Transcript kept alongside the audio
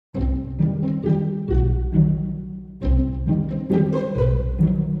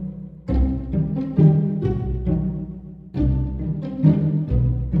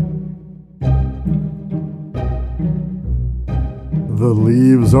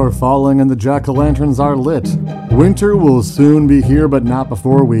leaves are falling and the jack-o'-lanterns are lit. Winter will soon be here, but not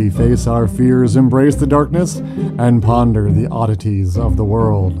before we face our fears, embrace the darkness, and ponder the oddities of the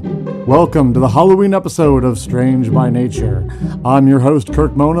world. Welcome to the Halloween episode of Strange by Nature. I'm your host,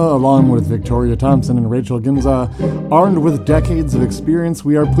 Kirk Mona, along with Victoria Thompson and Rachel Ginza. Armed with decades of experience,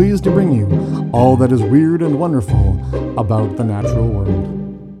 we are pleased to bring you all that is weird and wonderful about the natural world.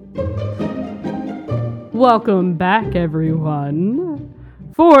 Welcome back, everyone,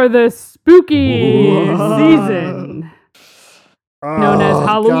 for the spooky season known as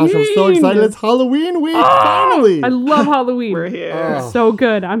Halloween. Gosh, I'm so excited. It's Halloween week, finally. I love Halloween. We're here. So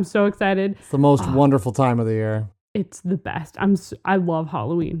good. I'm so excited. It's the most wonderful time of the year. It's the best. I love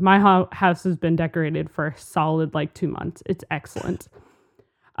Halloween. My house has been decorated for a solid 2 months. It's excellent.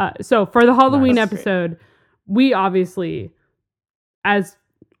 So for the Halloween episode, we obviously, as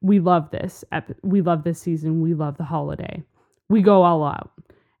we love this. We love this season. We love the holiday. We go all out.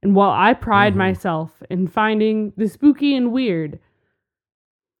 And while I pride myself in finding the spooky and weird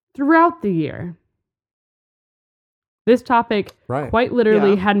throughout the year, this topic quite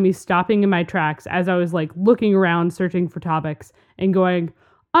literally had me stopping in my tracks as I was looking around, searching for topics and going,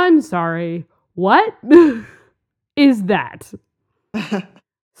 I'm sorry, what is that?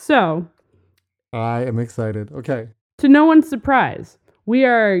 So, I am excited. Okay. To no one's surprise, we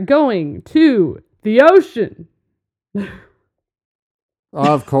are going to the ocean.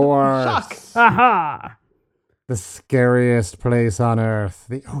 Of course. Aha! The scariest place on Earth,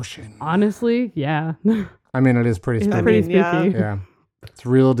 the ocean. Honestly, yeah. I mean, it is pretty spooky. It's pretty spooky. Yeah. It's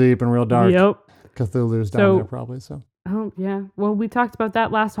real deep and real dark. Yep. Cthulhu's down there probably, so. Oh, yeah. Well, we talked about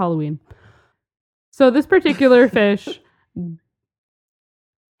that last Halloween. So this particular fish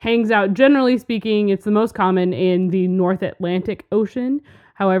hangs out, generally speaking, it's the most common in the North Atlantic Ocean.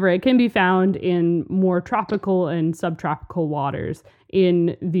 However, it can be found in more tropical and subtropical waters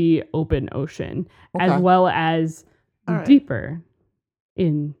in the open ocean, as well as deeper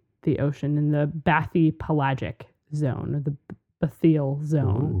in the ocean, in the bathypelagic zone, or the bathyal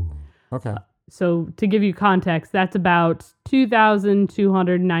zone. Ooh. Okay. So to give you context, that's about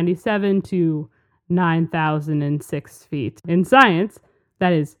 2,297 to 9,006 feet. In science,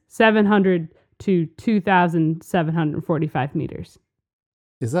 that is 700 to 2,745 meters.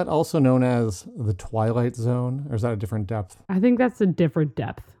 Is that also known as the Twilight Zone, or is that a different depth? I think that's a different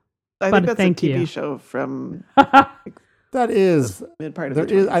depth. I think that's a TV show from that is mid part of there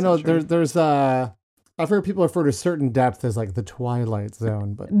the 20th is. I know century. there's I've heard people refer to a certain depth as the Twilight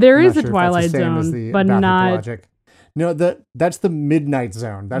Zone, but there I'm is not a sure Twilight if that's the same as Zone, the but not. No, that's the Midnight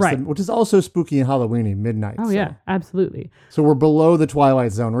Zone. That's which is also spooky and Halloweeny. Midnight. Oh yeah, absolutely. So we're below the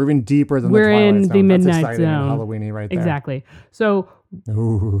Twilight Zone. We're even deeper than the Twilight Zone. We're in the Midnight That's exciting Zone. and Halloweeny right there. Exactly. So.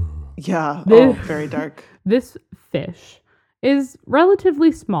 Ooh. Yeah. Very dark. This fish is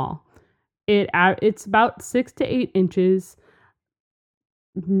relatively small. It's about 6 to 8 inches.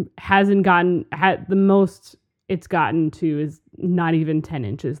 The most it's gotten to is not even 10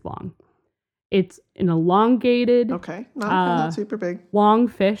 inches long. It's an elongated, not super big, long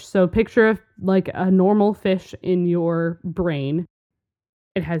fish. So picture a normal fish in your brain.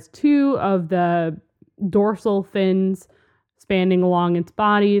 It has 2 of the dorsal fins spanning along its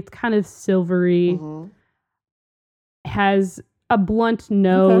body. It's kind of silvery. Has a blunt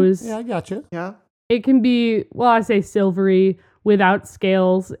nose. Okay. Yeah, I got you. Yeah. It can be, I say silvery without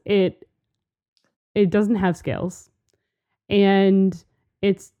scales. It doesn't have scales. And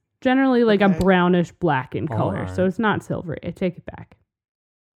it's generally a brownish black in color. Right. So it's not silvery. I take it back.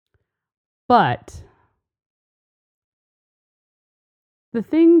 But the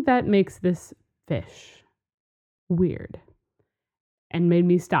thing that makes this fish weird and made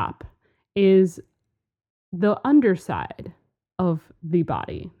me stop is the underside of the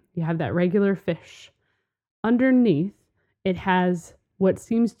body. You have that regular fish. Underneath, it has what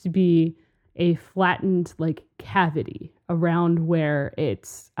seems to be a flattened cavity around where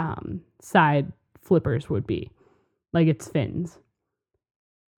its side flippers would be, its fins.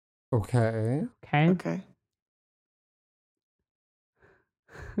 Okay.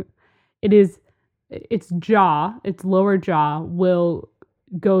 Its lower jaw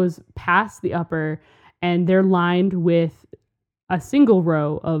goes past the upper, and they're lined with a single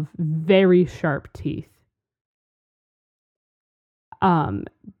row of very sharp teeth.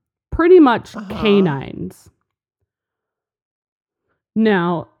 Pretty much canines.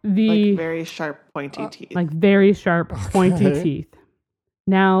 Now, very sharp, pointy teeth. Very sharp, pointy teeth.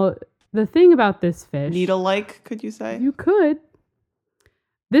 Now, the thing about this fish... Needle-like, could you say? You could.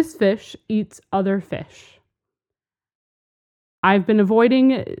 This fish eats other fish. I've been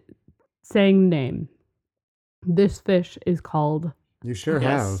avoiding saying the name. This fish is called You sure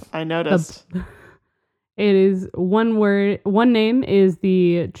Yes, have. I noticed. It is one word. One name is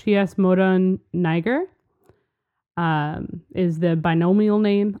the Chiasmodon niger. Is the binomial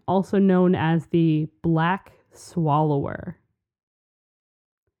name, also known as the black swallower.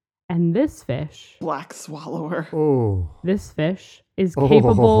 And this fish, Black swallower. This fish is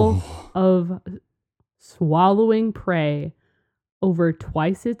capable of swallowing prey over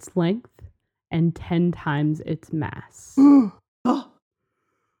twice its length and 10 times its mass. Oh,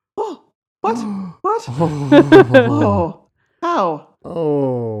 what? What? Oh, how?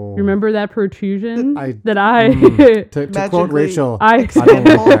 Oh. Remember that protrusion To quote Magically Rachel, I don't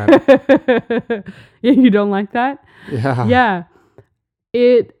like that. Yeah, you don't like that? Yeah.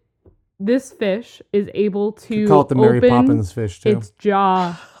 Yeah. This fish is able to You call it the Mary open Poppins fish, too. its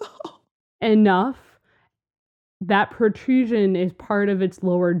jaw enough. That protrusion is part of its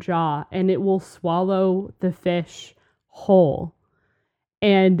lower jaw, and it will swallow the fish whole.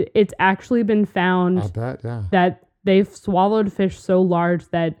 And it's actually been found I bet, yeah. that they've swallowed fish so large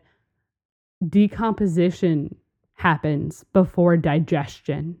that decomposition happens before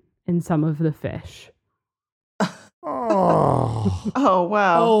digestion in some of the fish. Oh. Oh,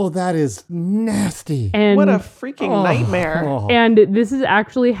 wow. Oh, that is nasty. And what a freaking nightmare. And this is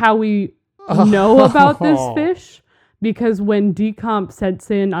actually how we know about this fish, because when decomp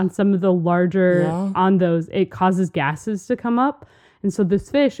sets in on some of the larger, on those, it causes gases to come up. And so this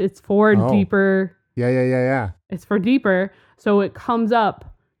fish, it's for deeper. Yeah. It's for deeper. So it comes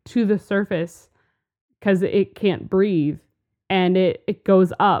up to the surface because it can't breathe. And it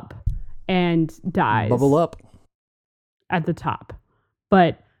goes up and dies. Bubble up. At the top.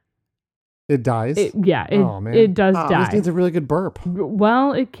 But it dies? It does die. This needs a really good burp.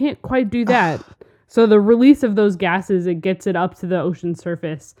 Well, it can't quite do that. So the release of those gases, it gets it up to the ocean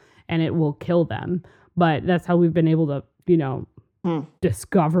surface and it will kill them. But that's how we've been able to,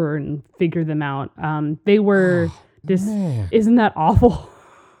 discover and figure them out. They were isn't that awful?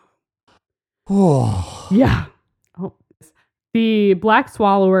 Oh. Yeah. The black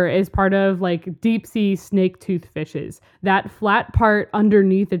swallower is part of like deep sea snake tooth fishes. That flat part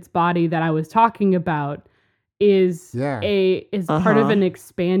underneath its body that I was talking about is part of an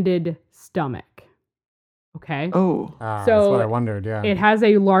expanded stomach. Okay. Oh. So that's what I wondered. Yeah. It has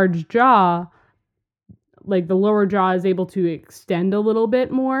a large jaw. Like the lower jaw is able to extend a little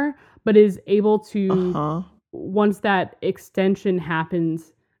bit more, but is able to once that extension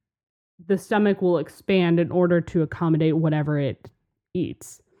happens, the stomach will expand in order to accommodate whatever it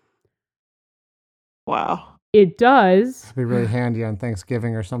eats. Wow. It does. It'd be really handy on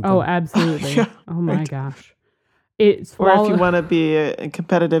Thanksgiving or something. Oh, absolutely. Yeah, oh my gosh. Or if you want to be a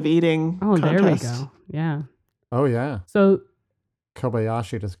competitive eating contest. There we go. Yeah. Oh, yeah. So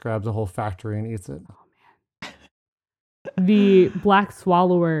Kobayashi just grabs a whole factory and eats it. Oh, man. The black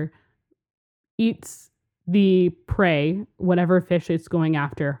swallower eats the prey, whatever fish it's going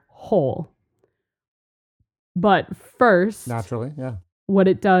after, whole. But first, naturally, yeah. What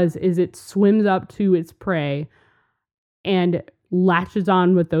it does is it swims up to its prey and latches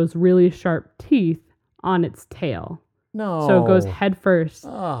on with those really sharp teeth on its tail. No. So it goes head first,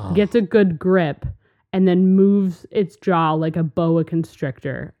 gets a good grip, and then moves its jaw like a boa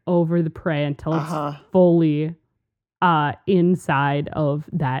constrictor over the prey until it's fully inside of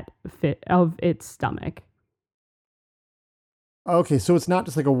of its stomach. Okay, so it's not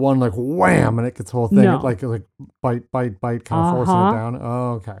just like a one, like wham, and it gets the whole thing. No. It like bite, kind of forcing it down.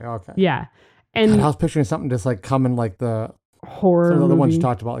 Oh, okay. Yeah, and God, I was picturing something just like coming like the horror. Some of the ones you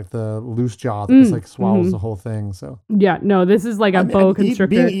talked about, like the loose jaw that just like swallows the whole thing. So yeah, no, this is like a boa constrictor.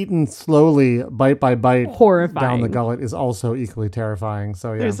 Being eaten slowly, bite by bite, horrifying down the gullet is also equally terrifying.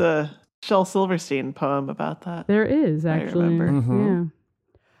 So yeah, there's a Shel Silverstein poem about that. There is actually. I remember.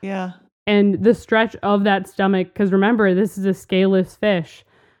 Yeah. And the stretch of that stomach, because remember, this is a scaleless fish.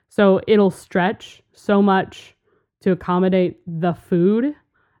 So it'll stretch so much to accommodate the food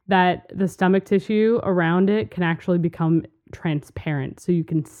that the stomach tissue around it can actually become transparent. So you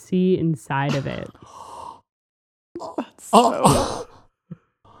can see inside of it.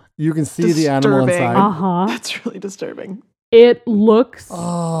 You can see the animal inside. That's really disturbing. It looks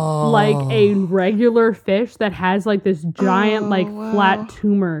like a regular fish that has like this giant flat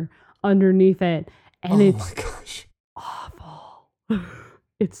tumor underneath it, and it's awful.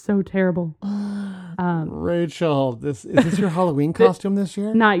 It's so terrible. Rachel, is this your Halloween costume this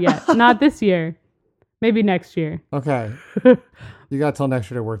year? Not yet. Not this year. Maybe next year. Okay. You got till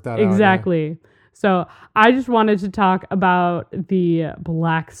next year to work that out. Exactly. Yeah. So I just wanted to talk about the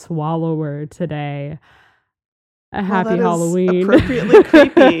black swallower today. Happy Halloween. Appropriately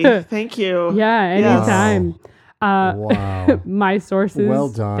creepy. Thank you. Yeah, anytime. Wow. My sources. Well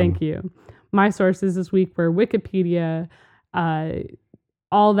done. Thank you. My sources this week were Wikipedia,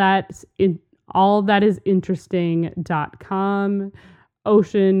 all that is interesting.com,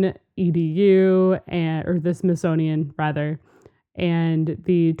 Ocean EDU, or the Smithsonian rather, and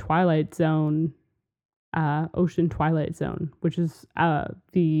the Twilight Zone, Ocean Twilight Zone, which is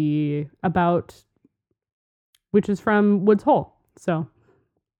which is from Woods Hole. So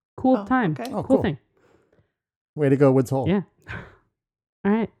cool time. Okay. Oh, cool cool thing. Way to go, Woods Hole. Yeah.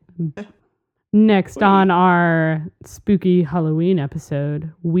 All right. Next on our spooky Halloween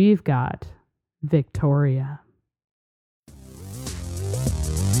episode, we've got Victoria.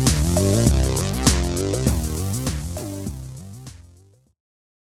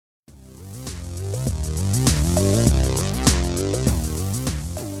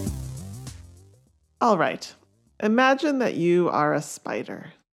 All right. Imagine that you are a spider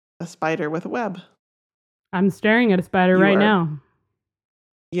with a web. I'm staring at a spider You right are- now.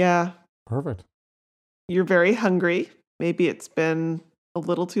 Yeah. Perfect. You're very hungry. Maybe it's been a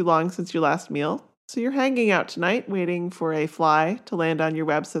little too long since your last meal. So you're hanging out tonight, waiting for a fly to land on your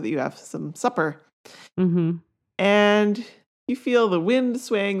web so that you have some supper. Mm-hmm. And you feel the wind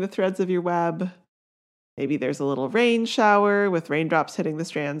swaying the threads of your web. Maybe there's a little rain shower with raindrops hitting the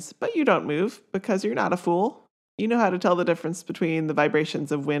strands, but you don't move because you're not a fool. You know how to tell the difference between the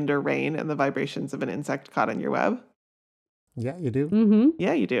vibrations of wind or rain and the vibrations of an insect caught in your web. Yeah, you do. Mm-hmm.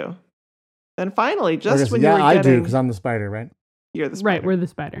 Yeah, you do. Then finally, I just guess, when yeah, you're I getting... do because I'm the spider, right? You're the spider. Right, we're the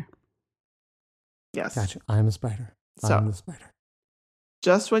spider. Yes. Gotcha. I'm a spider. So- I'm the spider.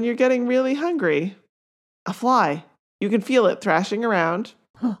 Just when you're getting really hungry, a fly. You can feel it thrashing around,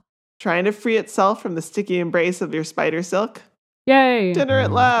 trying to free itself from the sticky embrace of your spider silk. Yay! Dinner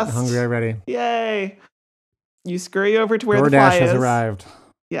at last. Hungry already. Yay. You scurry over to where the DoorDash fly has is. arrived.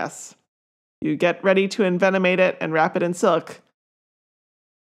 Yes. You get ready to envenomate it and wrap it in silk.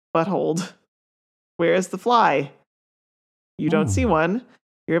 But hold. Where is the fly? You don't see one.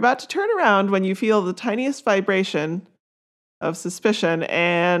 You're about to turn around when you feel the tiniest vibration of suspicion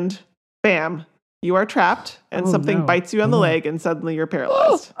and bam, you are trapped and Oh, something no. bites you on the Oh. leg and suddenly you're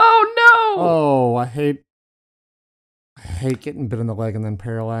paralyzed. Oh no! Oh, I hate getting bit in the leg and then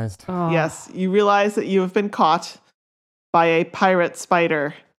paralyzed. Oh. Yes, you realize that you have been caught by a pirate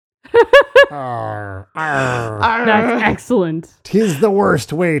spider. Arr, arr. That's excellent. 'Tis the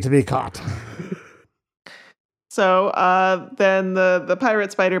worst way to be caught. So then the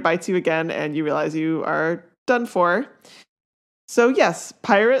pirate spider bites you again and you realize you are done for. So yes,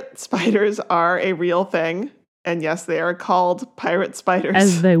 pirate spiders are a real thing. And yes, they are called pirate spiders.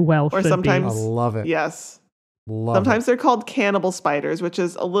 As they well Or should sometimes- I love it. Yes. Love Sometimes it. they're called cannibal spiders, which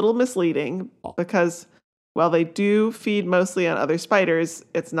is a little misleading because while they do feed mostly on other spiders,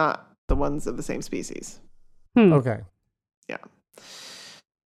 it's not the ones of the same species. be. Okay.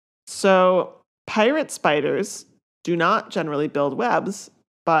 So pirate spiders do not generally build webs,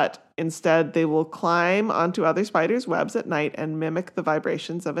 but instead they will climb onto other spiders' webs at night and mimic the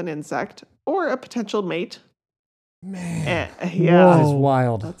vibrations of an insect or a potential mate. Man. Yeah. That is Whoa.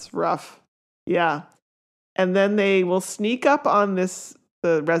 wild. That's rough. Yeah. And then they will sneak up on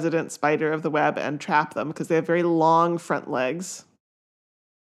the resident spider of the web and trap them because they have very long front legs.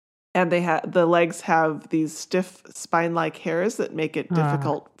 And the legs have these stiff spine-like hairs that make it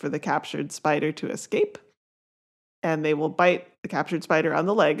difficult for the captured spider to escape. And they will bite the captured spider on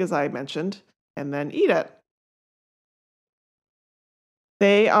the leg, as I mentioned, and then eat it.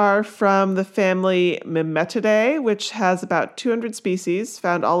 They are from the family Mimetidae, which has about 200 species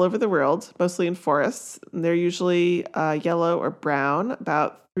found all over the world, mostly in forests. And they're usually yellow or brown,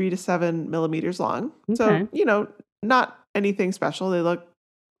 about 3 to 7 millimeters long. Okay. So, not anything special. They look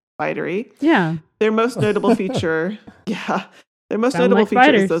spidery. Yeah. Their most notable feature, their most Sound notable like feature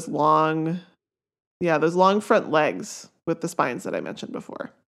spiders. is those long front legs with the spines that I mentioned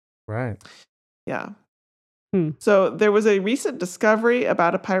before. Right. Yeah. Hmm. So there was a recent discovery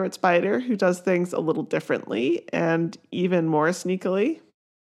about a pirate spider who does things a little differently and even more sneakily.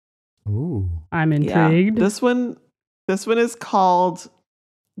 Ooh. I'm intrigued. This one is called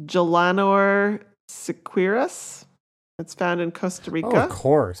Gelanor sequirus. It's found in Costa Rica. Oh, of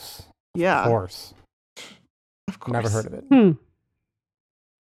course. Yeah. Of course. Of course. Never heard of it.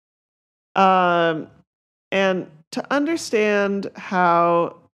 And to understand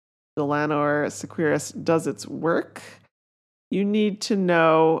how Gelanor sequirus does its work, you need to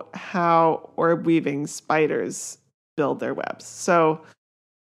know how orb weaving spiders build their webs. So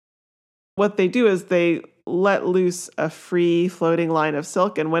what they do is they let loose a free floating line of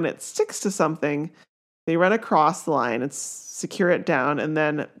silk, and when it sticks to something, They run across the line and secure it down, and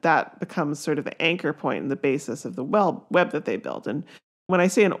then that becomes sort of the anchor point and the basis of the web that they build. And when I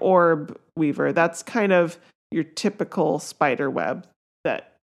say an orb weaver, that's kind of your typical spider web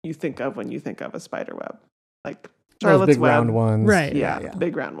that you think of when you think of a spider web, like Charlotte's Those big Web. round ones. Right. Yeah,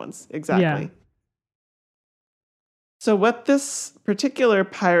 big round ones. Exactly. Yeah. So what this particular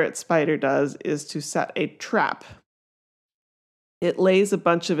pirate spider does is to set a trap. It lays a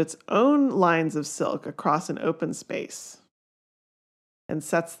bunch of its own lines of silk across an open space and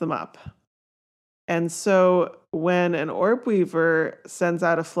sets them up. And so when an orb weaver sends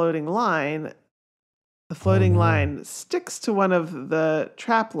out a floating line, the floating line sticks to one of the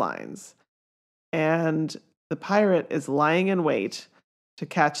trap lines, and the pirate is lying in wait to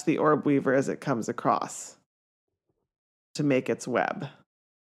catch the orb weaver as it comes across to make its web.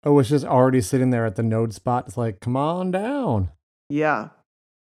 Oh, it's just already sitting there at the node spot. It's like, come on down. Yeah.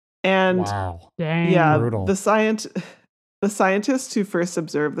 And Wow. Dang. yeah, Brutal. the scientists who first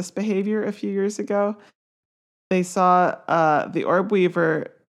observed this behavior a few years ago, they saw the orb weaver,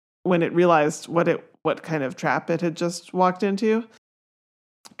 when it realized what kind of trap it had just walked into,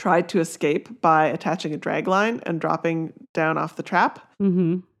 tried to escape by attaching a drag line and dropping down off the trap.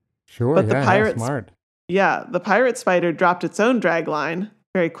 Mm-hmm. Sure, But the yeah, pirates- smart. Yeah, the pirate spider dropped its own drag line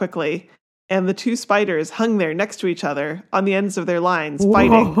very quickly, and the two spiders hung there next to each other on the ends of their lines,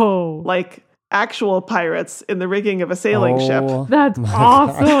 fighting Whoa. like actual pirates in the rigging of a sailing ship. That's my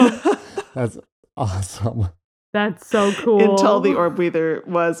awesome. God. That's awesome. That's so cool. Until the orb weaver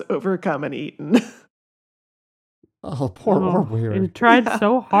was overcome and eaten. Oh, poor orb weaver. It tried Yeah.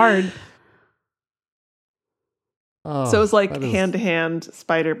 so hard. Oh, So it's like that is hand-to-hand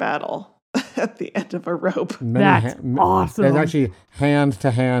spider battle at the end of a rope. many That's awesome. There's actually hand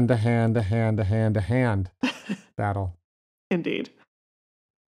to hand to hand to hand to hand to hand battle. Indeed.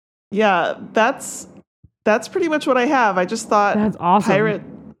 Yeah, that's pretty much what I have. I just thought That's awesome. pirate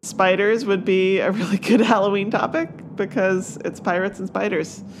spiders would be a really good Halloween topic because it's pirates and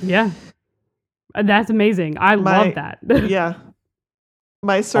spiders. Yeah. That's amazing. I love that. Yeah.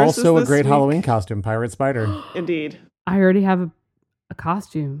 My sources Also a this great week- Halloween costume, pirate spider. Indeed. I already have a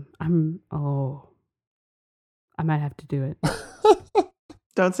costume. I might have to do it.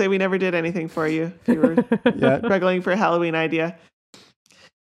 Don't say we never did anything for you if you were Yeah. struggling for a Halloween idea.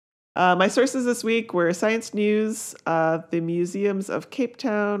 My sources this week were Science News, the Museums of Cape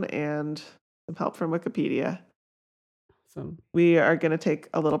Town, and some help from Wikipedia. So We are going to take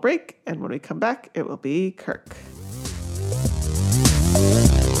a little break, and when we come back, it will be Kirk.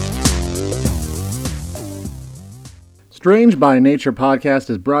 Strange by Nature podcast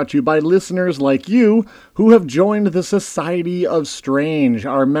is brought to you by listeners like you who have joined the Society of Strange,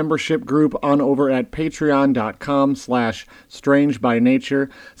 our membership group on over at patreon.com/strangebynature.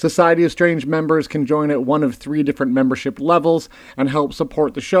 Society of Strange members can join at one of 3 different membership levels and help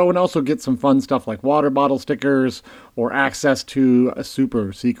support the show and also get some fun stuff like water bottle stickers or access to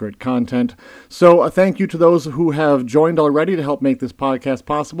super secret content. So thank you to those who have joined already to help make this podcast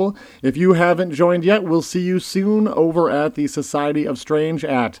possible. If you haven't joined yet, we'll see you soon over at the Society of Strange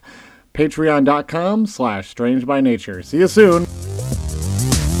at patreon.com/strangebynature. See you soon.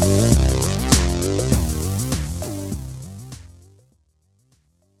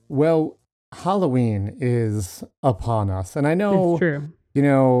 Well, Halloween is upon us. And I know, it's true. you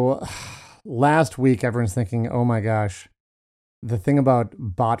know, last week everyone's thinking, oh my gosh, the thing about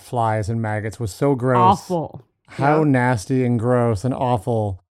bot flies and maggots was so gross. Awful. How Yeah. nasty and gross and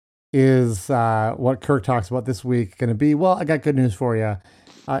awful is what Kirk talks about this week going to be? Well, I got good news for you.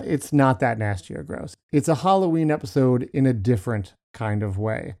 It's not that nasty or gross. It's a Halloween episode in a different kind of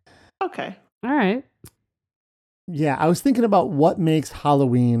way. Okay. All right. Yeah, I was thinking about what makes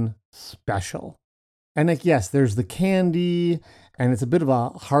Halloween special. And like, yes, there's the candy, and it's a bit of a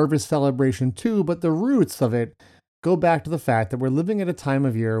harvest celebration too, but the roots of it go back to the fact that we're living at a time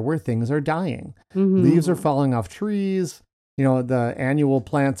of year where things are dying. Mhm. Leaves are falling off trees. You know, the annual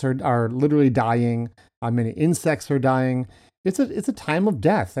plants are literally dying. Many insects are dying. It's a time of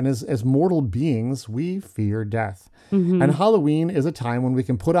death. And as mortal beings, we fear death. Mhm. And Halloween is a time when we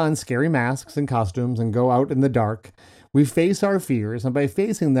can put on scary masks and costumes and go out in the dark. We face our fears, and by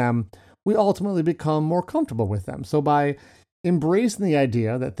facing them, we ultimately become more comfortable with them. So by embracing the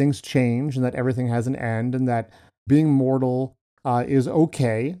idea that things change and that everything has an end and that being mortal is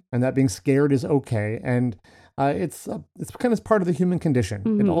okay and that being scared is okay, and it's kind of part of the human condition.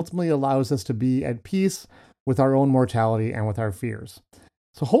 It Mhm. ultimately allows us to be at peace with our own mortality and with our fears.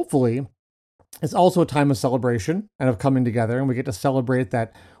 So hopefully, it's also a time of celebration and of coming together, and we get to celebrate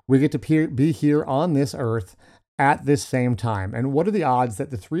that we get to be here on this earth at this same time. And what are the odds that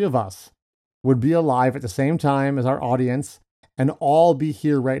the 3 of us would be alive at the same time as our audience and all be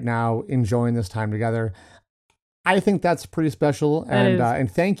here right now enjoying this time together. I think that's pretty special.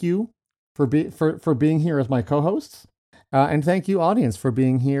 And thank you for being here as my co-hosts. And thank you, audience, for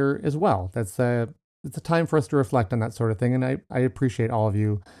being here as well. It's a time for us to reflect on that sort of thing. And I appreciate all of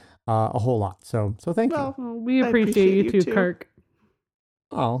you a whole lot. So thank you. Well, we appreciate you too, Kirk.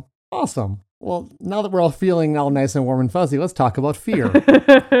 Oh, awesome. Well, now that we're all feeling all nice and warm and fuzzy, let's talk about fear.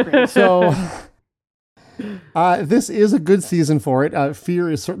 So, this is a good season for it.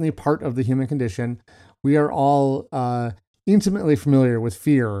 Fear is certainly part of the human condition. We are all intimately familiar with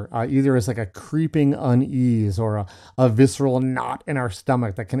fear, either as like a creeping unease or a visceral knot in our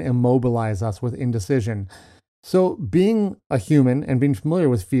stomach that can immobilize us with indecision. So, being a human and being familiar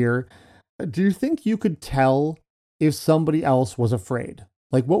with fear, do you think you could tell if somebody else was afraid?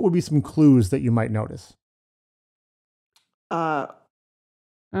 Like, what would be some clues that you might notice?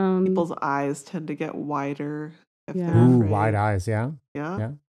 People's eyes tend to get wider if they're Ooh, afraid. wide eyes, yeah. Yeah.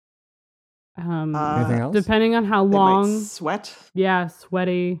 Anything else? Depending on how They long. might sweat. Yeah,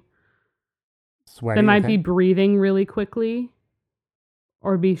 sweaty. Sweaty. They might be breathing really quickly,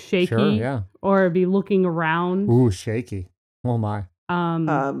 or be shaky, Sure, yeah. or be looking around. Ooh, shaky. Oh my.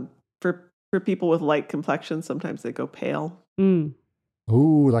 For people with light complexion, sometimes they go pale.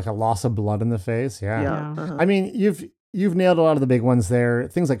 Ooh, like a loss of blood in the face. Yeah. Yeah. Uh-huh. I mean, you've nailed a lot of the big ones there.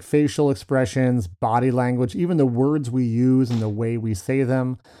 Things like facial expressions, body language, even the words we use and the way we say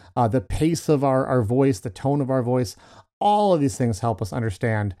them, the pace of our voice, the tone of our voice. All of these things help us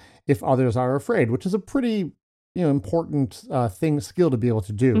understand if others are afraid, which is a pretty important skill to be able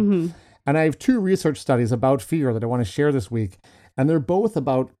to do. Mm-hmm. And I have 2 research studies about fear that I want to share this week, and they're both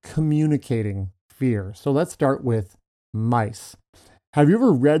about communicating fear. So let's start with mice. Have you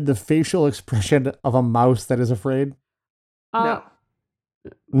ever read the facial expression of a mouse that is afraid? No.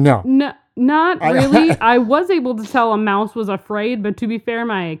 No. No, not really. I was able to tell a mouse was afraid, but to be fair,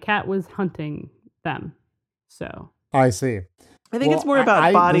 my cat was hunting them. So I see. I think it's more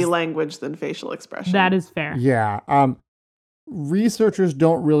about body language than facial expression. that is fair. Yeah. Researchers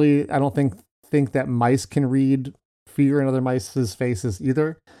don't really, I don't think that mice can read fear in other mice's faces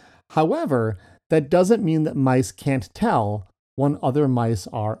either. However, that doesn't mean that mice can't tell when other mice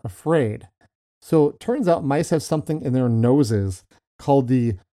are afraid. So it turns out mice have something in their noses called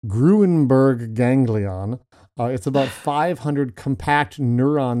the Gruenberg ganglion. It's about 500 compact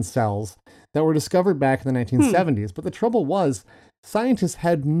neuron cells that were discovered back in the 1970s. But the trouble was, scientists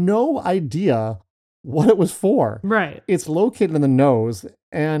had no idea what it was for. Right. It's located in the nose,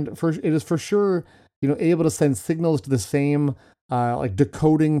 and it is for sure, able to send signals to the same like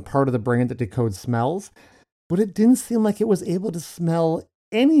decoding part of the brain that decodes smells. But it didn't seem like it was able to smell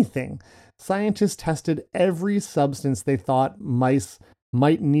anything. Scientists tested every substance they thought mice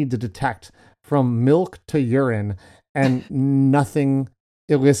might need to detect, from milk to urine, and nothing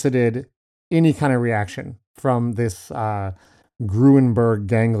elicited any kind of reaction from this Gruenberg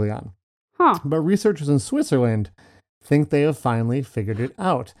ganglion. But researchers in Switzerland think they have finally figured it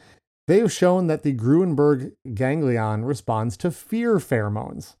out. They have shown that the Gruenberg ganglion responds to fear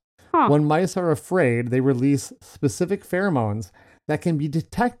pheromones. When mice are afraid, they release specific pheromones that can be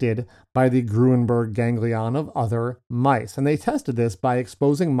detected by the Gruenberg ganglion of other mice. And they tested this by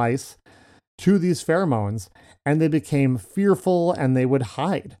exposing mice to these pheromones, and they became fearful and they would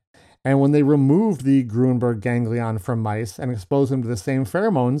hide. And when they removed the Gruenberg ganglion from mice and exposed them to the same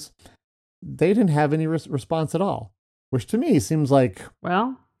pheromones, they didn't have any response at all, which to me seems like,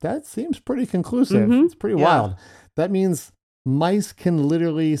 well, that seems pretty conclusive. Mm-hmm. It's pretty wild. That means mice can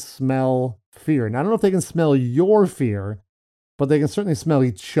literally smell fear. Now, I don't know if they can smell your fear, but they can certainly smell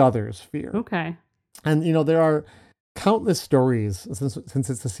each other's fear. Okay. And, there are countless stories, since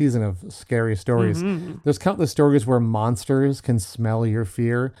it's a season of scary stories, there's countless stories where monsters can smell your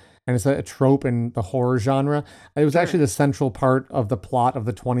fear. And it's a trope in the horror genre. It was actually the central part of the plot of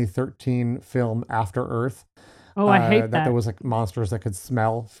the 2013 film After Earth. Oh, I hate that. That there was like monsters that could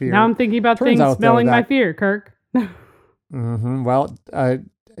smell fear. Now I'm thinking about Turns things out, smelling though, my fear, Kirk. Well,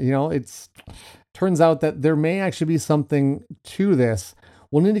 it's turns out that there may actually be something to this.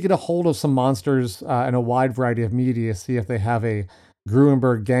 We'll need to get a hold of some monsters in a wide variety of media, see if they have a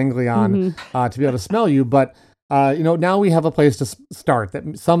Gruenberg ganglion to be able to smell you. But now we have a place to start,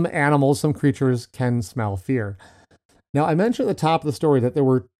 that some animals, some creatures can smell fear. Now, I mentioned at the top of the story that there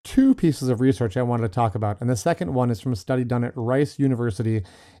were 2 pieces of research I wanted to talk about, and the second one is from a study done at Rice University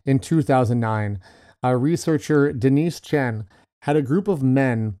in 2009. Researcher Denise Chen had a group of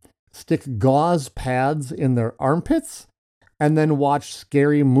men stick gauze pads in their armpits and then watch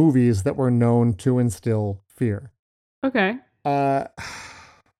scary movies that were known to instill fear. Okay.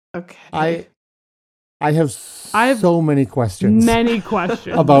 Okay. I have so many questions. Many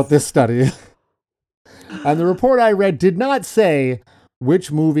questions about this study. And the report I read did not say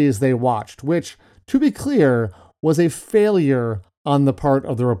which movies they watched, which, to be clear, was a failure on the part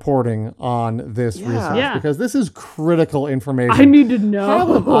of the reporting on this research. Yeah. Because this is critical information. I need to know.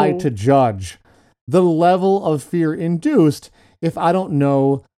 How am I to judge the level of fear induced if I don't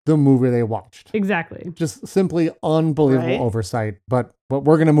know the movie they watched? Exactly. Just simply unbelievable Right. oversight. But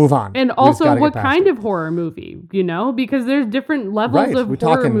we're going to move on. And We just also, gotta what get past kind it. of horror movie, because there's different levels Right. of We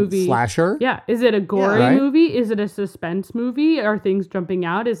horror talking movie. slasher? Yeah. Is it a gory Right. movie? Is it a suspense movie? Are things jumping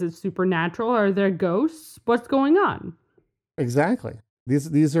out? Is it supernatural? Are there ghosts? What's going on? Exactly.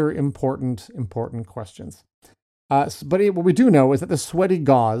 These are important questions. But what we do know is that the sweaty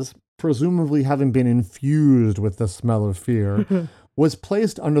gauze, presumably having been infused with the smell of fear, was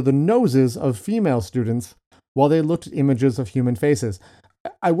placed under the noses of female students while they looked at images of human faces.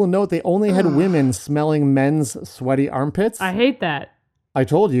 I will note they only had women smelling men's sweaty armpits. I hate that. I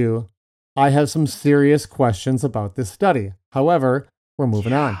told you, I have some serious questions about this study. However, we're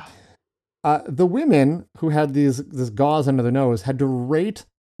moving on. The women who had this gauze under their nose had to rate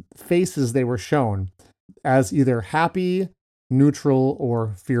faces they were shown as either happy, neutral,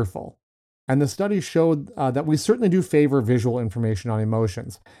 or fearful. And the study showed that we certainly do favor visual information on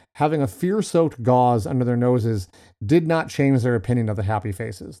emotions. Having a fear-soaked gauze under their noses did not change their opinion of the happy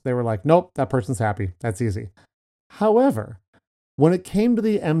faces. They were like, nope, that person's happy. That's easy. However, when it came to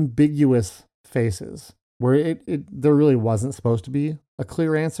the ambiguous faces, where there really wasn't supposed to be a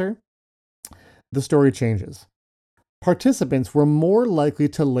clear answer, the story changes. Participants were more likely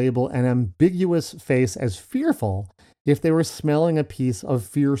to label an ambiguous face as fearful if they were smelling a piece of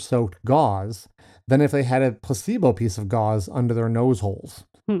fear-soaked gauze than if they had a placebo piece of gauze under their nose holes,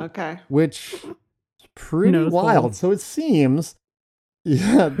 Okay. which is pretty Nose wild. holes. So it seems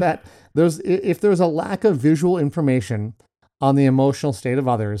that if there's a lack of visual information on the emotional state of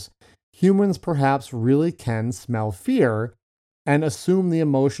others, humans perhaps really can smell fear and assume the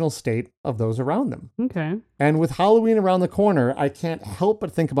emotional state of those around them. Okay. And with Halloween around the corner, I can't help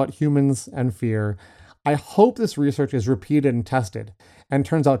but think about humans and fear. I hope this research is repeated and tested and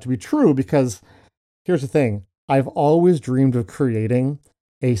turns out to be true, because here's the thing. I've always dreamed of creating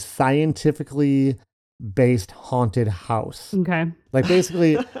a scientifically based haunted house. Okay. Like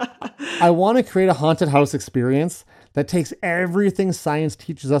basically, I want to create a haunted house experience that takes everything science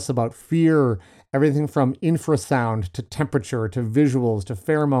teaches us about fear, everything from infrasound to temperature to visuals to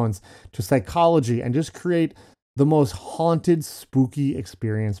pheromones to psychology, and just create the most haunted, spooky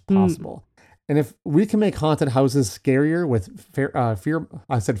experience possible. And if we can make haunted houses scarier with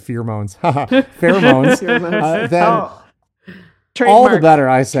I said pheromones, pheromones, then all the better,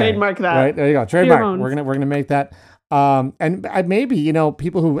 I say. Trademark that. Right, there you go. Trademark. Pheromones. We're gonna make that. And maybe,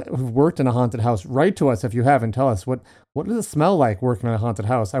 people who've worked in a haunted house, write to us if you have and tell us what does it smell like working in a haunted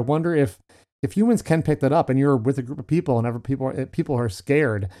house. I wonder if humans can pick that up and you're with a group of people and people are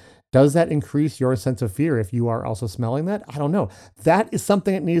scared. Does that increase your sense of fear if you are also smelling that? I don't know. That is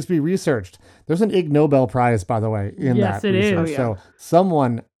something that needs to be researched. There's an Ig Nobel Prize, by the way, in Yes, that it is. research. Oh, yeah. So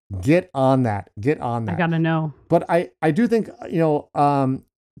someone get on that. I gotta know. But I do think, talking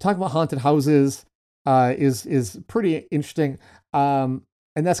about haunted houses is pretty interesting. And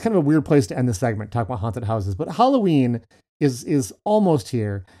that's kind of a weird place to end the segment, talking about haunted houses. But Halloween is almost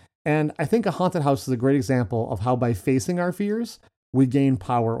here. And I think a haunted house is a great example of how by facing our fears, we gain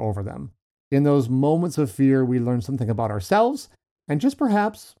power over them. In those moments of fear, we learn something about ourselves and just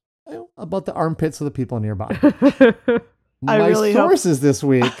perhaps about the armpits of the people nearby. My really hope- sources this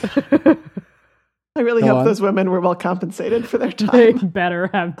week. I really Go hope on. those women were well compensated for their They time. better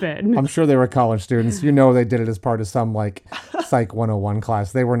have been. I'm sure they were college students. They did it as part of some Psych 101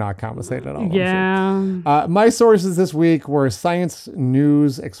 class. They were not compensated at all. I'm sure. Yeah. My sources this week were Science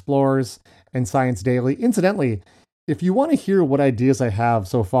News Explorers and Science Daily. Incidentally, if you want to hear what ideas I have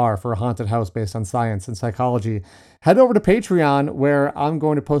so far for a haunted house based on science and psychology, head over to Patreon, where I'm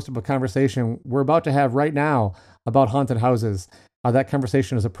going to post up a conversation we're about to have right now about haunted houses. That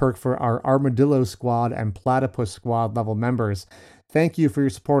conversation is a perk for our Armadillo Squad and Platypus Squad level members. Thank you for your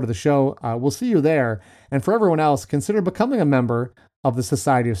support of the show. We'll see you there. And for everyone else, consider becoming a member of the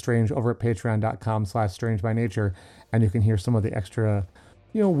Society of Strange over at patreon.com/strangebynature. And you can hear some of the extra,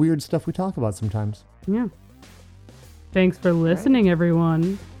 weird stuff we talk about sometimes. Yeah. Thanks for listening,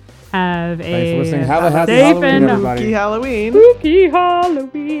 everyone. Thanks for listening. Have a happy safe Halloween, and everybody. Spooky Halloween. spooky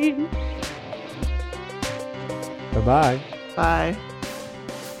Halloween. Bye-bye. Bye.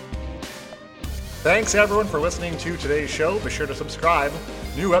 Thanks, everyone, for listening to today's show. Be sure to subscribe.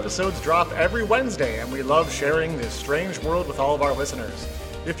 New episodes drop every Wednesday, and we love sharing this strange world with all of our listeners.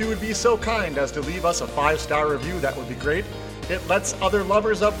 If you would be so kind as to leave us a 5-star review, that would be great. It lets other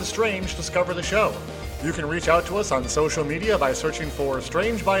lovers of the strange discover the show. You can reach out to us on social media by searching for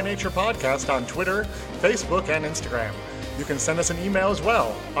Strange by Nature Podcast on Twitter, Facebook, and Instagram. You can send us an email as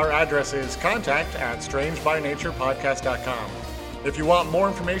well. Our address is contact@strangebynaturepodcast.com. If you want more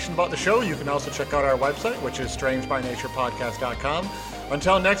information about the show, you can also check out our website, which is strangebynaturepodcast.com.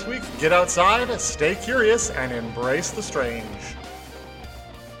 Until next week, get outside, stay curious, and embrace the strange.